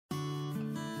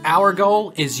Our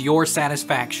goal is your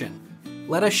satisfaction.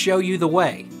 Let us show you the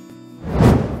way.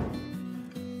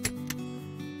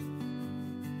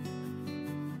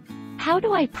 How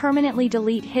do I permanently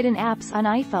delete hidden apps on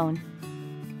iPhone?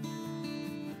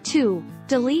 2.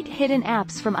 Delete hidden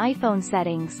apps from iPhone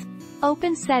settings.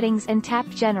 Open Settings and tap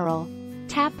General.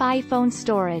 Tap iPhone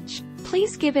Storage.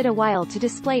 Please give it a while to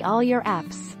display all your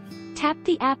apps. Tap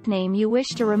the app name you wish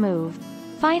to remove.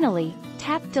 Finally,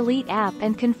 tap Delete App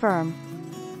and confirm.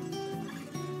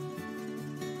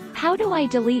 How do I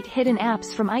delete hidden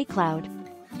apps from iCloud?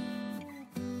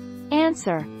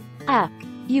 Answer.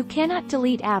 You cannot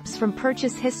delete apps from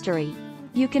purchase history.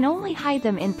 You can only hide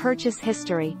them in purchase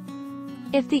history.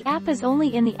 If the app is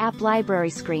only in the app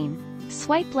library screen,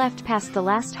 swipe left past the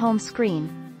last home screen,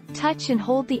 touch and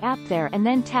hold the app there and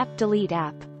then tap Delete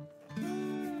App.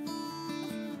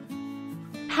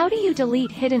 How do you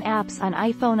delete hidden apps on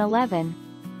iPhone 11?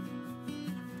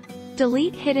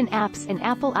 Delete hidden apps in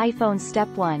Apple iPhone. Step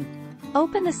 1.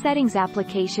 Open the Settings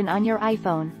application on your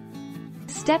iPhone.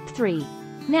 Step 3.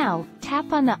 Now,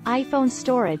 tap on the iPhone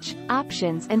Storage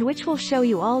options and which will show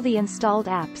you all the installed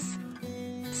apps.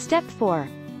 Step 4.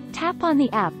 Tap on the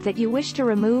app that you wish to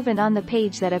remove and on the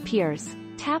page that appears,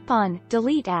 tap on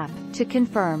Delete App to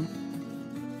confirm.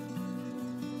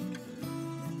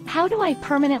 How do I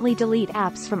permanently delete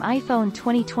apps from iPhone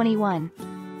 2021?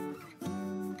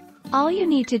 All you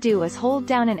need to do is hold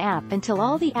down an app until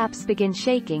all the apps begin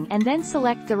shaking and then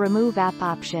select the Remove App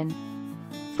option.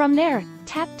 From there,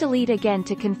 tap Delete again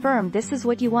to confirm this is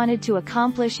what you wanted to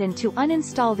accomplish and to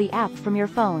uninstall the app from your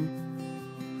phone.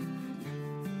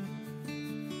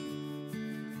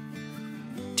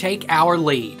 Take our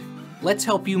lead. Let's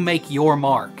help you make your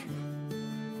mark.